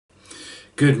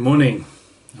Good morning,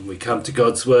 and we come to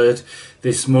God's Word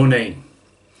this morning.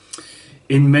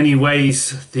 In many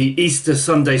ways, the Easter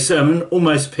Sunday sermon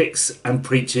almost picks and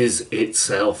preaches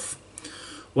itself.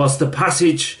 Whilst the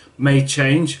passage may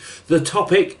change, the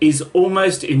topic is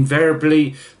almost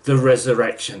invariably the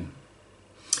resurrection.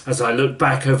 As I look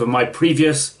back over my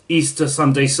previous Easter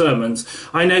Sunday sermons,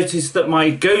 I noticed that my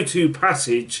go-to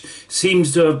passage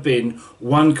seems to have been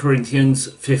 1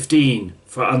 Corinthians 15,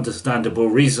 for understandable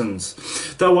reasons,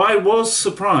 though I was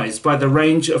surprised by the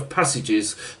range of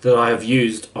passages that I have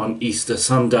used on Easter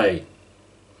Sunday.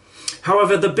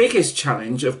 However, the biggest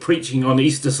challenge of preaching on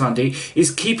Easter Sunday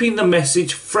is keeping the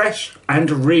message fresh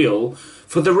and real,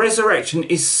 for the resurrection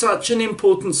is such an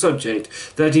important subject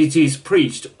that it is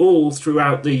preached all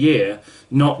throughout the year,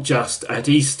 not just at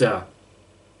Easter.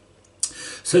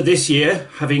 So this year,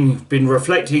 having been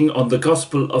reflecting on the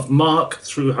Gospel of Mark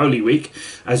through Holy Week,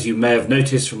 as you may have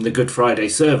noticed from the Good Friday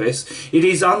service, it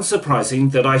is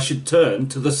unsurprising that I should turn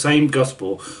to the same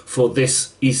Gospel for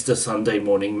this Easter Sunday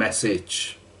morning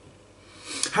message.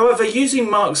 However, using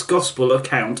Mark's Gospel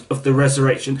account of the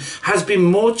resurrection has been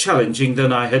more challenging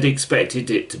than I had expected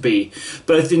it to be,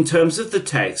 both in terms of the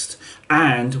text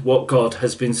and what God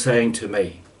has been saying to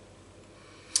me.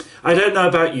 I don't know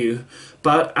about you,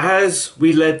 but as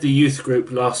we led the youth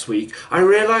group last week, I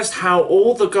realised how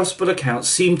all the Gospel accounts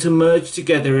seem to merge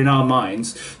together in our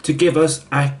minds to give us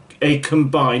a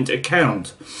combined account.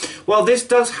 While this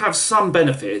does have some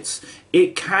benefits,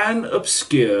 it can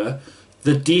obscure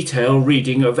the detailed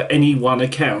reading of any one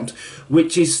account,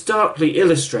 which is starkly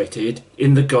illustrated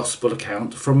in the Gospel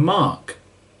account from Mark.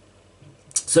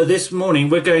 So this morning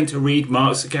we're going to read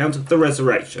Mark's account of the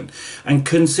resurrection and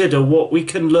consider what we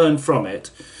can learn from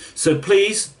it. So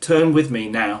please turn with me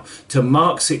now to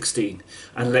Mark 16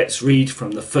 and let's read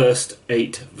from the first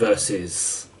 8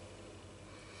 verses.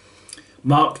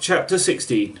 Mark chapter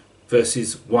 16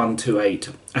 verses 1 to 8,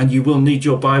 and you will need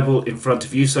your Bible in front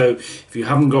of you, so if you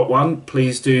haven't got one,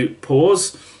 please do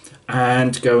pause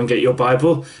and go and get your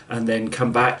Bible and then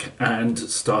come back and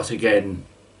start again,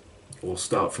 or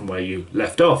start from where you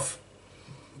left off.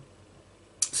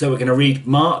 So we're going to read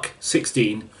Mark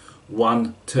 16,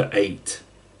 1 to 8.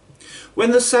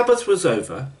 When the Sabbath was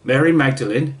over, Mary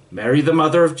Magdalene, Mary the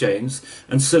mother of James,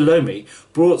 and Salome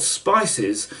brought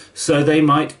spices so they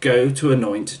might go to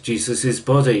anoint Jesus'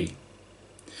 body.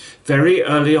 Very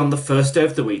early on the first day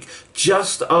of the week,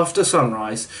 just after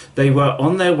sunrise, they were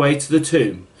on their way to the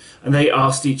tomb, and they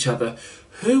asked each other,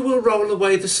 "Who will roll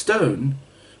away the stone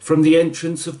from the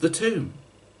entrance of the tomb?"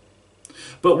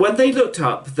 But when they looked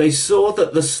up, they saw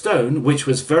that the stone, which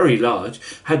was very large,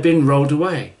 had been rolled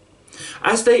away.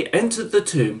 As they entered the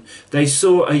tomb, they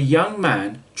saw a young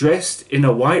man dressed in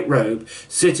a white robe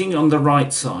sitting on the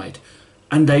right side,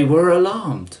 and they were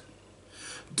alarmed.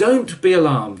 "Don't be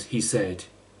alarmed," he said.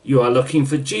 "You are looking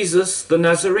for Jesus the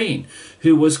Nazarene,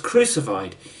 who was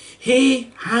crucified.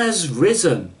 He has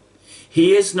risen.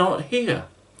 He is not here.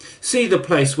 See the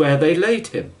place where they laid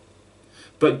him.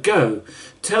 But go,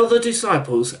 tell the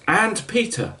disciples and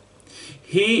Peter,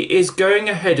 he is going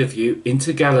ahead of you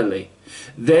into Galilee.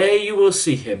 There you will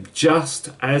see him, just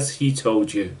as he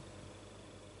told you."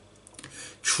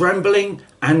 Trembling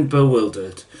and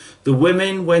bewildered, the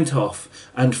women went off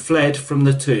and fled from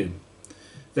the tomb.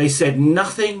 They said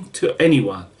nothing to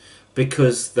anyone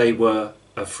because they were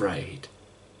afraid.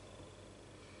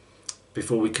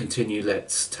 Before we continue,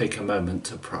 let's take a moment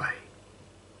to pray.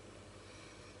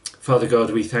 Father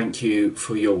God, we thank you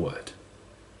for your word.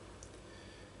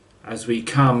 As we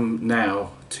come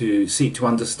now to seek to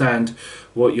understand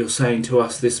what you're saying to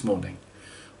us this morning,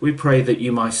 we pray that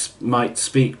you might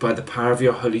speak by the power of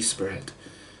your Holy Spirit,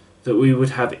 that we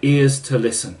would have ears to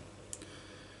listen,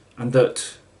 and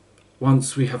that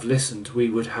once we have listened, we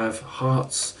would have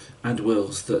hearts and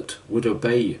wills that would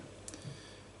obey you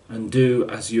and do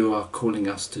as you are calling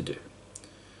us to do.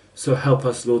 So help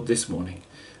us, Lord, this morning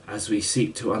as we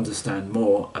seek to understand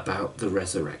more about the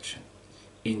resurrection.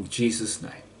 In Jesus'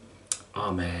 name,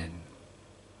 amen.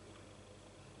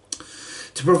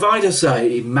 To provide us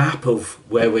a map of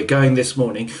where we're going this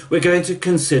morning, we're going to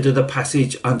consider the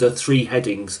passage under 3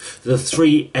 headings, the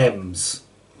 3 M's: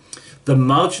 the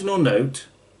marginal note,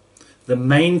 the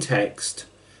main text,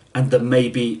 and the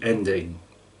maybe ending.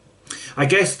 I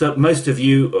guess that most of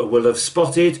you will have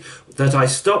spotted that I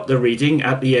stopped the reading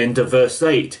at the end of verse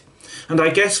 8. And I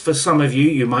guess for some of you,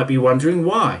 you might be wondering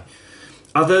why.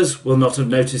 Others will not have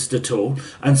noticed at all,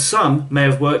 and some may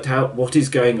have worked out what is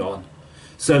going on.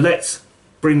 So let's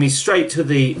bring me straight to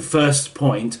the first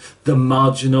point, the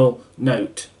marginal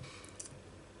note.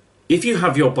 If you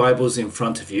have your Bibles in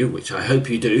front of you, which I hope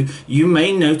you do, you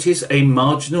may notice a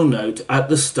marginal note at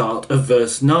the start of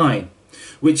verse 9,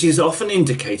 which is often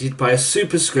indicated by a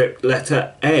superscript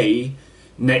letter A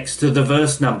next to the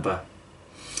verse number.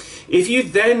 If you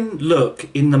then look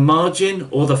in the margin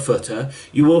or the footer,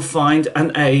 you will find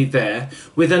an A there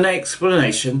with an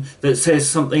explanation that says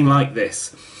something like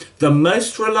this: the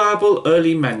most reliable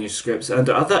early manuscripts and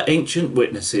other ancient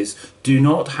witnesses do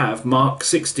not have Mark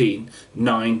 16,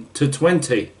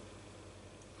 9-20.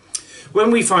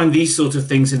 When we find these sort of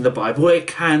things in the Bible, it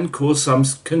can cause some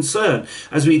concern,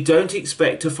 as we don't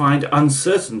expect to find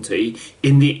uncertainty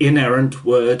in the inerrant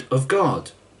Word of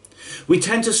God. We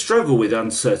tend to struggle with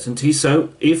uncertainty, so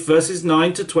if verses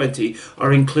 9-20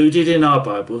 are included in our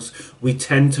Bibles, we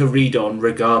tend to read on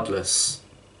regardless.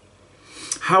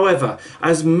 However,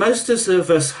 as most of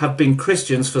us have been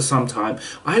Christians for some time,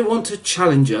 I want to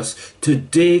challenge us to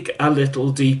dig a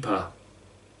little deeper.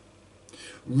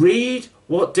 Read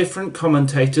what different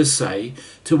commentators say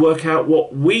to work out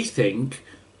what we think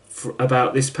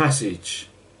about this passage.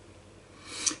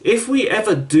 If we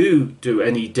ever do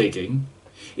any digging,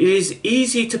 it is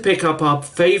easy to pick up our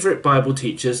favourite Bible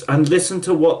teachers and listen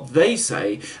to what they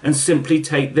say and simply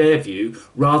take their view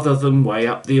rather than weigh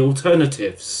up the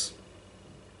alternatives.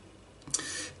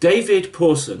 David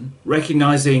Pawson,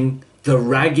 recognising the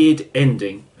ragged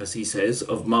ending, as he says,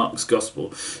 of Mark's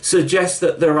Gospel, suggests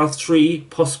that there are three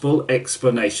possible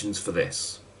explanations for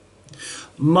this.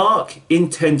 Mark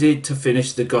intended to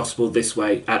finish the Gospel this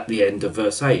way at the end of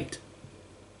verse 8.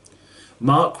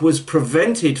 Mark was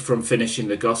prevented from finishing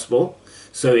the Gospel,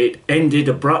 so it ended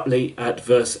abruptly at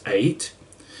verse 8.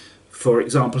 For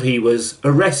example, he was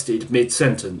arrested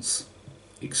mid-sentence.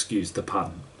 Excuse the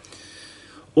pun.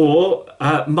 Or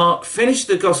Mark finished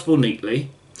the Gospel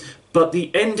neatly, but the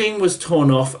ending was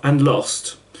torn off and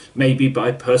lost, maybe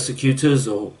by persecutors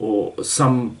or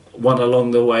someone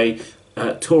along the way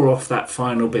tore off that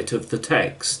final bit of the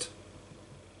text.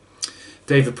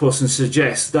 David Pawson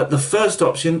suggests that the first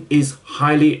option is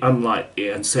highly unlikely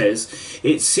and says,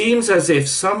 it seems as if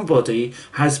somebody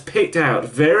has picked out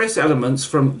various elements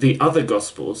from the other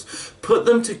Gospels, put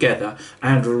them together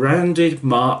and rounded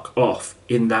Mark off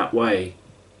in that way.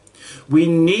 We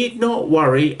need not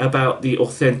worry about the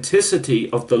authenticity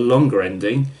of the longer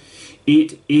ending.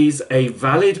 It is a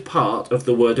valid part of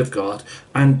the Word of God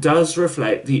and does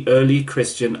reflect the early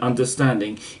Christian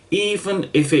understanding, even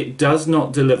if it does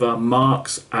not deliver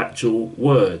Mark's actual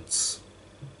words.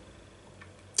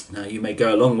 Now, you may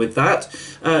go along with that,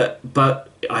 but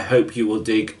I hope you will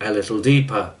dig a little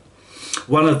deeper.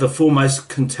 One of the foremost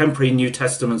contemporary New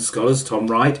Testament scholars, Tom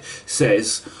Wright,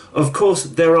 says, of course,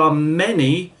 there are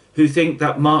many who think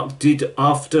that Mark did,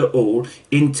 after all,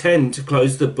 intend to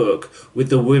close the book with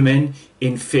the women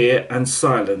in fear and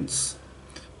silence.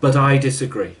 But I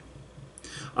disagree.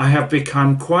 I have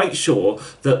become quite sure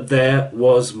that there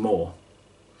was more.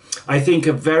 I think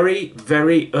a very,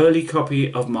 very early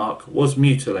copy of Mark was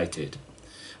mutilated.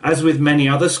 As with many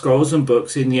other scrolls and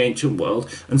books in the ancient world,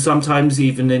 and sometimes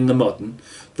even in the modern,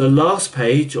 the last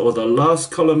page or the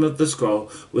last column of the scroll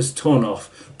was torn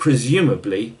off,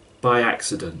 presumably by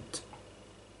accident.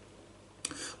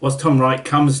 Whilst Tom Wright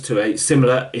comes to a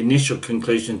similar initial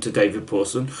conclusion to David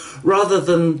Pawson, rather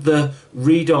than the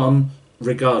read-on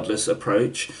regardless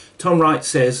approach, Tom Wright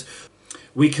says,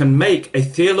 we can make a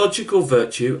theological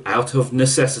virtue out of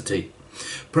necessity.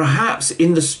 Perhaps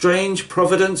in the strange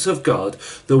providence of God,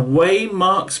 the way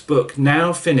Mark's book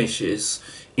now finishes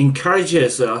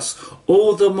encourages us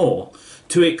all the more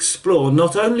to explore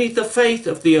not only the faith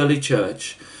of the early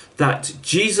church, that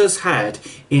Jesus had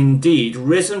indeed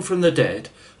risen from the dead,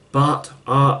 but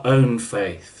our own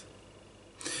faith.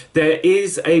 There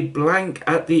is a blank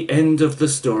at the end of the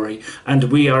story, and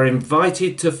we are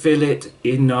invited to fill it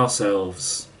in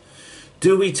ourselves.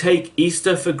 Do we take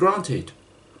Easter for granted,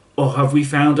 or have we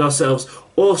found ourselves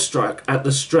awestruck at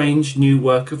the strange new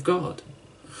work of God?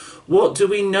 What do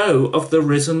we know of the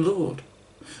risen Lord?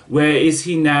 Where is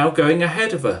he now going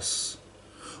ahead of us?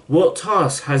 What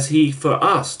task has he for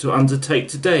us to undertake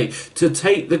today, to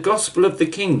take the gospel of the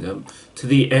kingdom to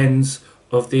the ends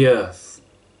of the earth?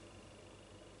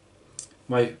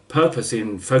 My purpose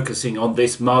in focusing on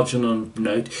this marginal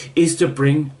note is to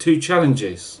bring two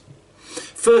challenges.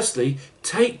 Firstly,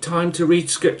 take time to read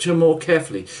Scripture more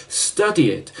carefully,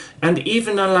 study it, and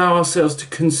even allow ourselves to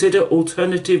consider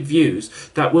alternative views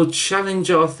that will challenge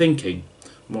our thinking.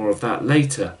 More of that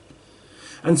later.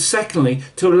 And secondly,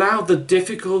 to allow the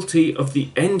difficulty of the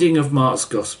ending of Mark's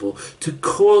Gospel to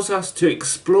cause us to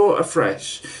explore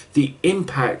afresh the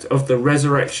impact of the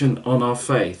resurrection on our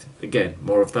faith. Again,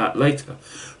 more of that later.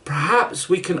 Perhaps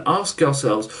we can ask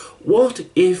ourselves, what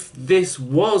if this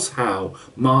was how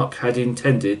Mark had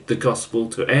intended the gospel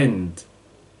to end?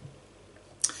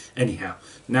 Anyhow,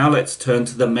 now let's turn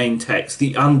to the main text,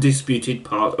 the undisputed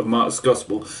part of Mark's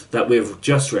gospel that we've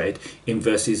just read in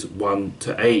verses 1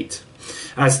 to 8.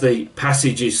 As the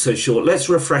passage is so short, let's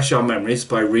refresh our memories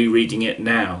by rereading it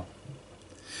now.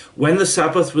 When the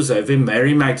Sabbath was over,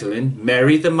 Mary Magdalene,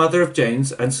 Mary the mother of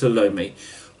James, and Salome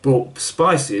brought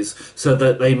spices so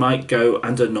that they might go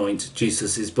and anoint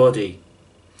Jesus' body.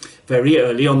 Very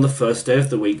early on the first day of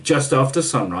the week, just after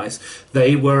sunrise,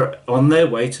 they were on their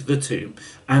way to the tomb,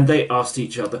 and they asked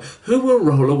each other, "Who will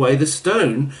roll away the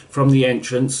stone from the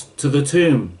entrance to the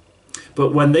tomb?"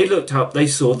 But when they looked up, they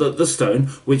saw that the stone,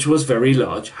 which was very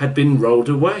large, had been rolled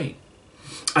away.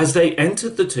 As they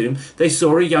entered the tomb, they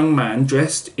saw a young man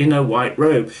dressed in a white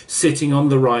robe sitting on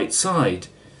the right side,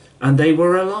 and they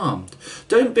were alarmed.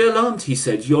 "Don't be alarmed," he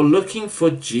said. "You're looking for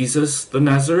Jesus the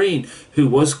Nazarene, who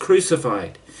was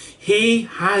crucified. He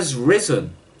has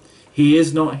risen. He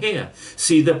is not here.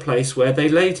 See the place where they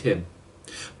laid him.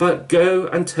 But go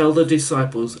and tell the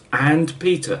disciples and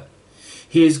Peter,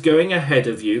 he is going ahead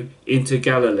of you into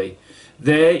Galilee.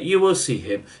 There you will see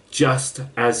him, just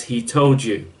as he told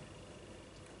you."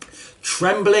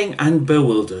 Trembling and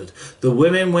bewildered, the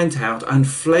women went out and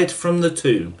fled from the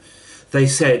tomb. They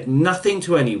said nothing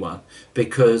to anyone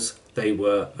because they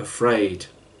were afraid.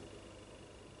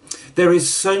 There is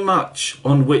so much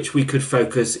on which we could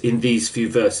focus in these few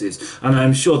verses, and I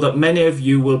am sure that many of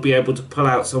you will be able to pull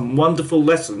out some wonderful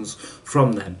lessons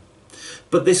from them.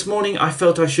 But this morning I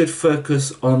felt I should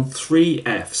focus on 3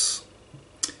 F's: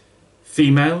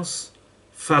 females,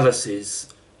 fallacies,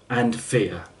 and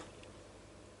fear.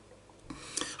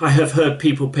 I have heard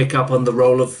people pick up on the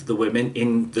role of the women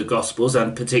in the Gospels,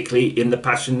 and particularly in the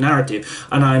Passion narrative,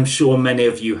 and I am sure many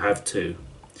of you have too.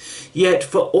 Yet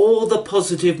for all the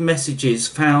positive messages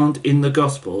found in the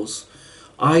Gospels,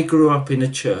 I grew up in a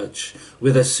church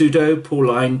with a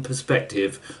pseudo-Pauline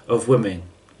perspective of women.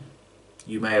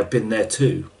 You may have been there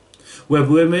too, where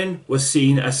women were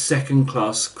seen as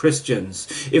second-class Christians.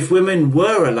 If women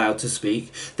were allowed to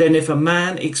speak, then if a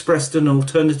man expressed an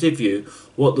alternative view,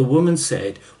 what the woman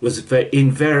said was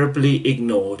invariably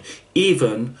ignored,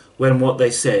 even when what they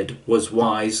said was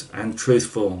wise and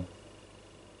truthful.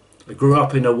 I grew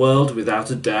up in a world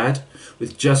without a dad,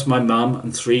 with just my mum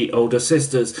and 3 older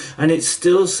sisters, and it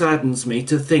still saddens me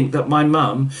to think that my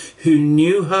mum, who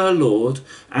knew her Lord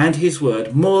and his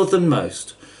word more than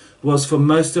most, was for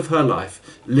most of her life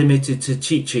limited to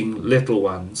teaching little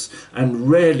ones and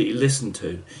rarely listened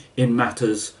to in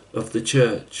matters of the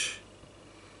church.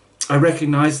 I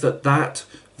recognise that that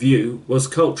view was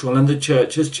cultural, and the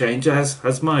church has changed, as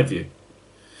has my view.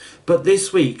 But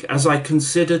this week, as I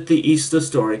considered the Easter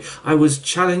story, I was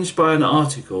challenged by an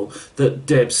article that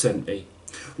Deb sent me,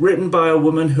 written by a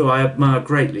woman who I admire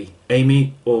greatly,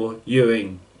 Amy Orr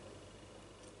Ewing.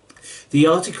 The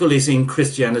article is in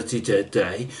Christianity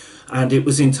Today, and it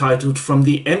was entitled "From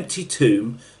the Empty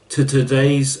Tomb to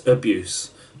Today's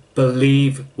Abuse.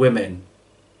 Believe Women."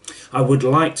 I would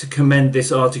like to commend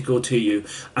this article to you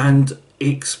and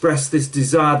express this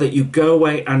desire that you go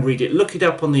away and read it. Look it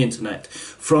up on the internet.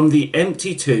 From the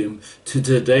Empty Tomb to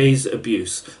Today's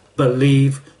Abuse.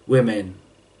 Believe Women.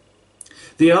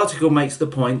 The article makes the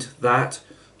point that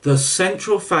the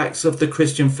central facts of the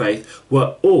Christian faith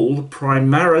were all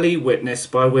primarily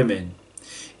witnessed by women.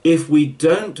 If we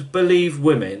don't believe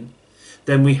women,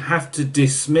 then we have to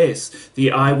dismiss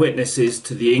the eyewitnesses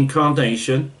to the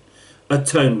incarnation,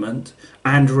 atonement,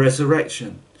 and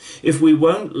resurrection. If we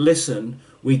won't listen,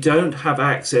 we don't have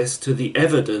access to the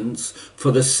evidence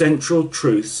for the central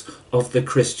truths of the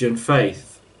Christian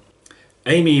faith.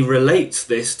 Amy relates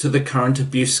this to the current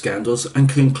abuse scandals and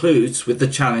concludes with the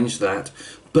challenge that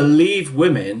 "Believe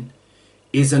Women"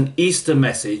 is an Easter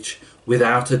message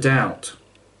without a doubt.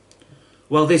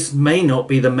 While this may not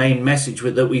be the main message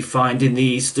that we find in the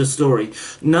Easter story,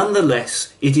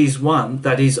 nonetheless it is one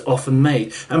that is often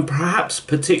made, and perhaps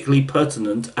particularly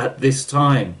pertinent at this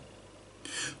time.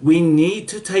 We need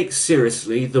to take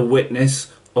seriously the witness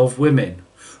of women,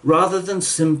 rather than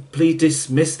simply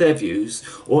dismiss their views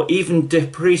or even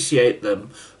depreciate them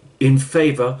in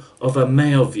favour of a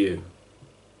male view.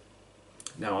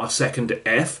 Now our second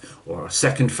F, or our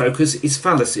second focus, is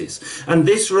fallacies, and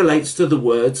this relates to the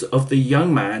words of the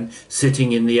young man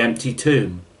sitting in the empty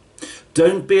tomb.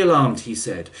 "Don't be alarmed," he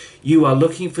said. "You are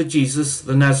looking for Jesus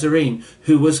the Nazarene,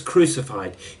 who was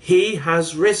crucified. He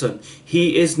has risen.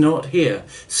 He is not here.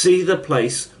 See the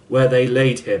place where they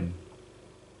laid him."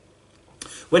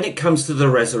 When it comes to the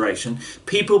resurrection,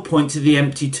 people point to the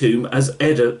empty tomb as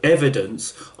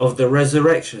evidence of the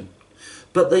resurrection.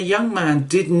 But the young man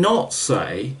did not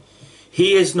say,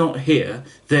 "He is not here,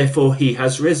 therefore he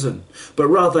has risen," but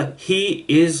rather, "He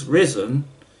is risen,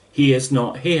 he is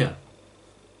not here."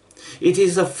 It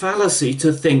is a fallacy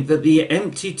to think that the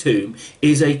empty tomb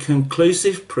is a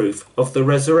conclusive proof of the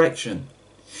resurrection.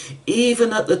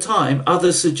 Even at the time,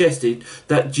 others suggested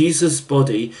that Jesus'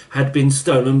 body had been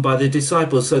stolen by the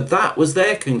disciples, so that was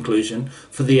their conclusion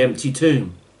for the empty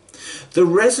tomb. The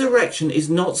resurrection is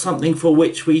not something for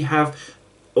which we have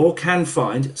or can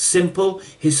find simple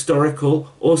historical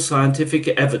or scientific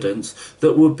evidence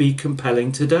that would be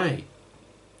compelling today.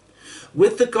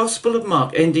 With the Gospel of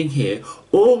Mark ending here,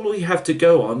 all we have to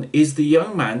go on is the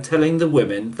young man telling the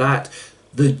women that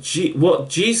what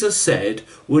Jesus said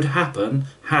would happen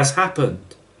has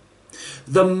happened.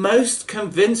 The most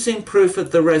convincing proof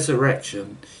of the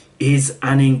resurrection is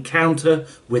an encounter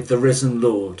with the risen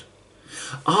Lord.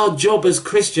 Our job as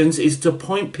Christians is to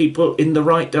point people in the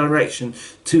right direction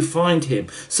to find him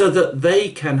so that they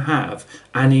can have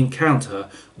an encounter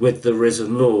with the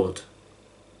risen Lord.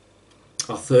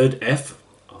 Our third F,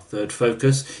 our third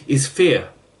focus, is fear,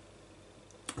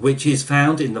 which is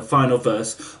found in the final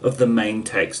verse of the main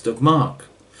text of Mark.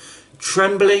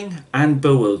 Trembling and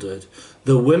bewildered,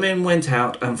 the women went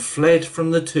out and fled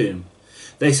from the tomb.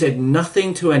 They said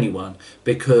nothing to anyone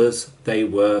because they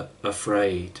were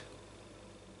afraid.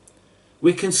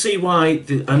 We can see why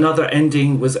another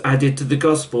ending was added to the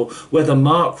Gospel, whether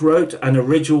Mark wrote an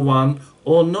original one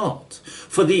or not.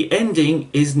 For the ending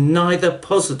is neither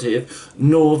positive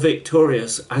nor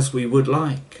victorious as we would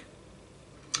like.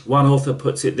 One author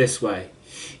puts it this way: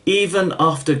 even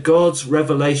after God's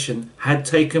revelation had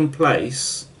taken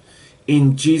place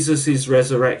in Jesus'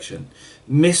 resurrection,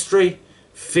 mystery,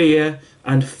 fear,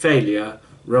 and failure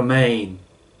remain.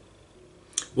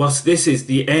 Whilst this is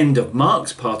the end of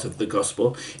Mark's part of the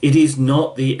Gospel, it is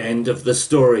not the end of the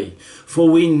story. For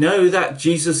we know that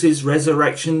Jesus'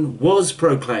 resurrection was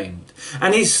proclaimed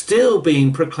and is still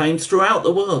being proclaimed throughout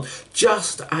the world,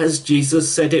 just as Jesus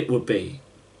said it would be.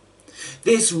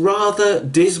 This rather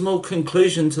dismal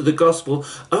conclusion to the Gospel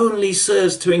only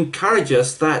serves to encourage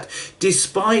us that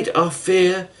despite our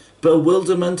fear,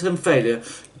 bewilderment and failure,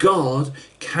 God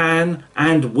can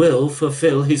and will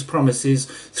fulfill his promises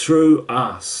through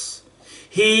us.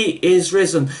 He is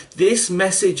risen. This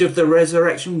message of the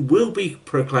resurrection will be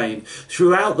proclaimed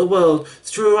throughout the world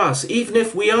through us, even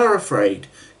if we are afraid,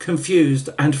 confused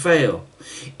and fail.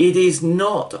 It is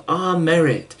not our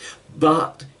merit,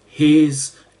 but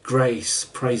his grace.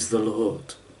 Praise the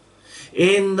Lord.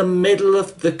 In the middle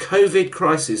of the COVID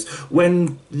crisis,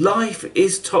 when life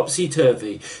is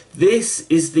topsy-turvy, this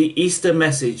is the Easter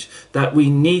message that we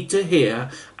need to hear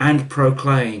and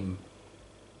proclaim.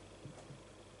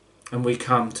 And we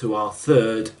come to our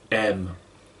third M,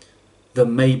 the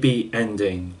maybe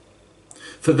ending.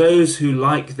 For those who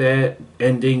like their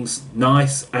endings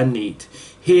nice and neat,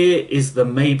 here is the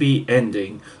maybe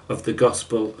ending of the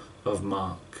Gospel of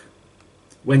Mark.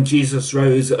 When Jesus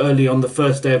rose early on the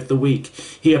first day of the week,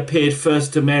 he appeared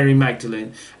first to Mary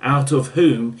Magdalene, out of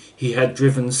whom he had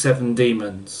driven 7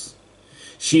 demons.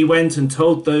 She went and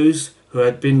told those who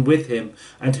had been with him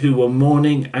and who were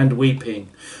mourning and weeping.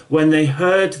 When they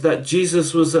heard that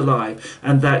Jesus was alive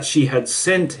and that she had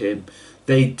sent him,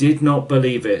 they did not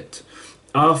believe it.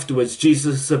 Afterwards,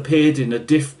 Jesus appeared in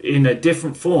a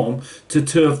different form to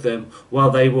 2 of them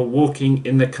while they were walking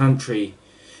in the country.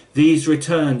 These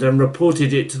returned and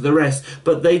reported it to the rest,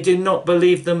 but they did not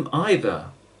believe them either.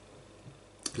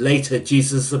 Later,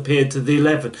 Jesus appeared to the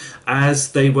 11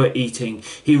 as they were eating.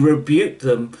 He rebuked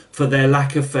them for their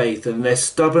lack of faith and their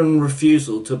stubborn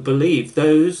refusal to believe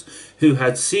those who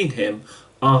had seen him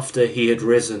after he had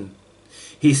risen.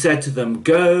 He said to them,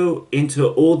 "Go into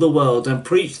all the world and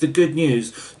preach the good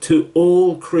news to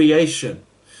all creation.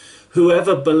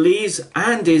 Whoever believes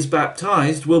and is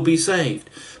baptized will be saved,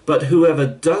 but whoever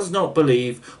does not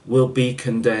believe will be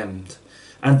condemned.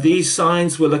 And these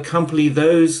signs will accompany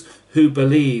those who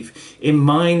believe. In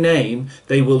my name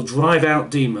they will drive out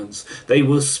demons. They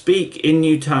will speak in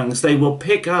new tongues. They will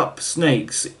pick up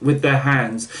snakes with their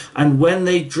hands. And when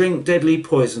they drink deadly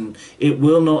poison, it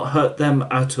will not hurt them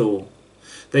at all.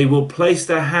 They will place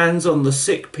their hands on the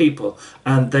sick people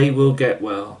and they will get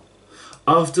well."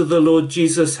 After the Lord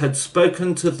Jesus had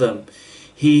spoken to them,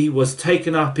 he was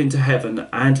taken up into heaven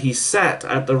and he sat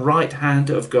at the right hand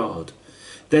of God.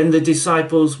 Then the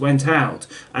disciples went out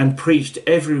and preached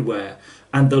everywhere,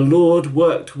 and the Lord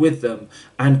worked with them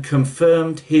and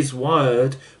confirmed his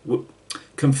word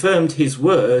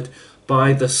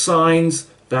by the signs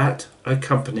that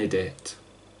accompanied it.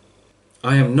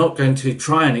 I am not going to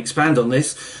try and expand on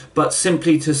this, but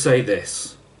simply to say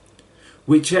this: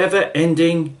 whichever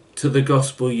ending to the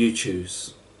gospel you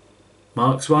choose,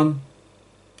 Mark's one,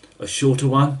 a shorter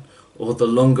one, or the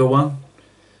longer one,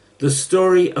 the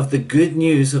story of the good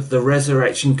news of the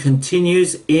resurrection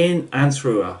continues in and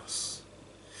through us.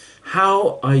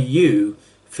 How are you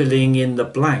filling in the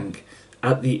blank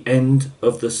at the end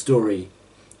of the story,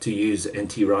 to use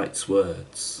N.T. Wright's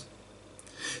words?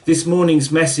 This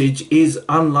morning's message is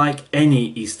unlike any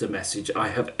Easter message I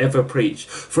have ever preached,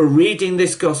 for reading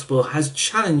this gospel has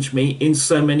challenged me in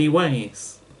so many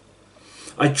ways.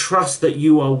 I trust that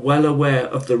you are well aware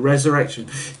of the resurrection,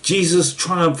 Jesus'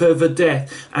 triumph over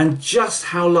death, and just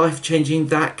how life-changing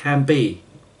that can be.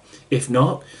 If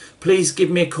not, please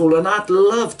give me a call and I'd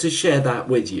love to share that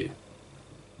with you.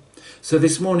 So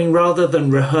this morning, rather than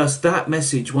rehearse that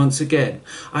message once again,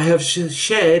 I have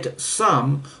shared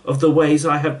some of the ways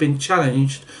I have been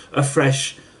challenged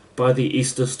afresh by the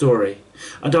Easter story,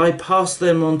 and I pass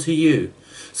them on to you,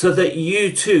 so that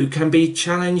you too can be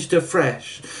challenged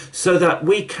afresh, so that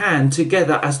we can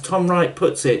together, as Tom Wright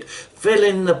puts it, fill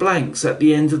in the blanks at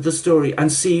the end of the story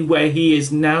and see where he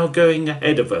is now going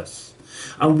ahead of us,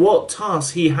 and what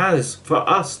task he has for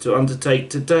us to undertake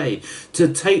today,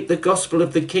 to take the gospel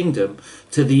of the kingdom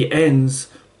to the ends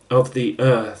of the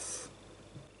earth.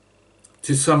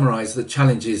 To summarise the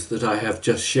challenges that I have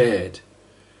just shared: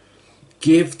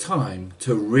 give time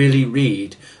to really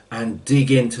read and dig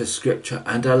into Scripture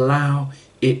and allow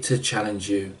it to challenge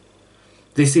you.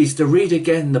 This Easter, read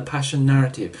again the Passion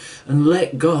narrative and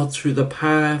let God, through the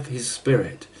power of His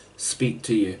Spirit, speak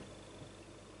to you.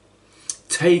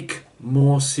 Take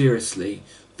more seriously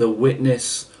the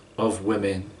witness of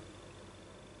women.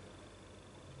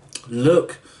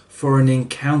 Look for an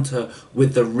encounter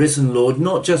with the risen Lord,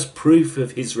 not just proof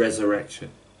of His resurrection.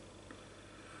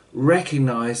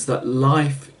 Recognise that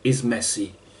life is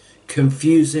messy,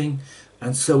 confusing,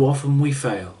 and so often we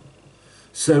fail.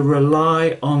 So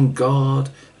rely on God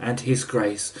and His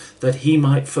grace that He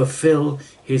might fulfill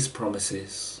His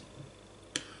promises.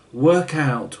 Work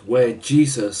out where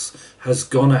Jesus has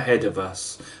gone ahead of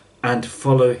us and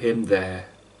follow Him there.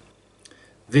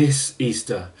 This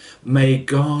Easter, may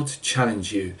God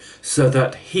challenge you so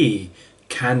that He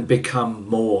can become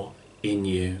more in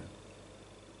you.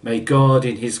 May God,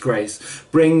 in His grace,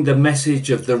 bring the message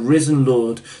of the risen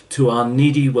Lord to our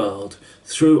needy world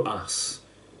through us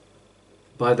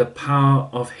by the power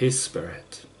of His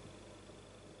Spirit.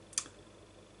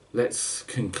 Let's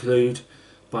conclude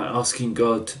by asking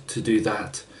God to do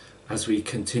that as we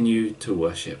continue to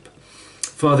worship.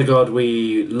 Father God,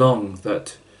 we long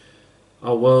that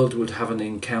our world would have an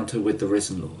encounter with the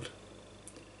risen Lord.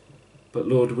 But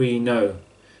Lord, we know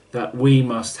that we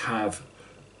must have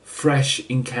fresh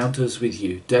encounters with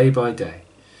you day by day,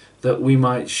 that we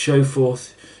might show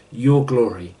forth your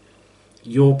glory,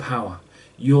 your power,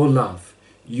 your love,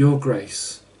 your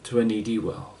grace to a needy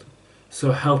world.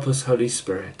 So help us, Holy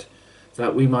Spirit,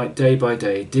 that we might day by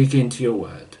day dig into your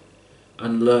word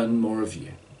and learn more of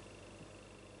you.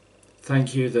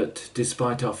 Thank you that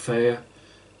despite our failure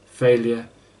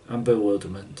and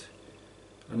bewilderment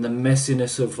and the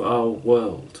messiness of our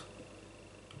world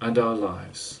and our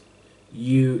lives,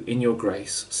 you in your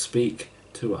grace speak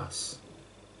to us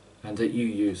and that you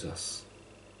use us.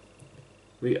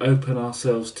 We open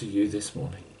ourselves to you this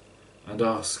morning and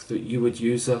ask that you would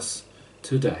use us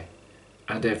today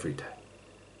and every day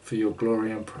for your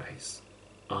glory and praise.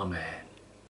 Amen.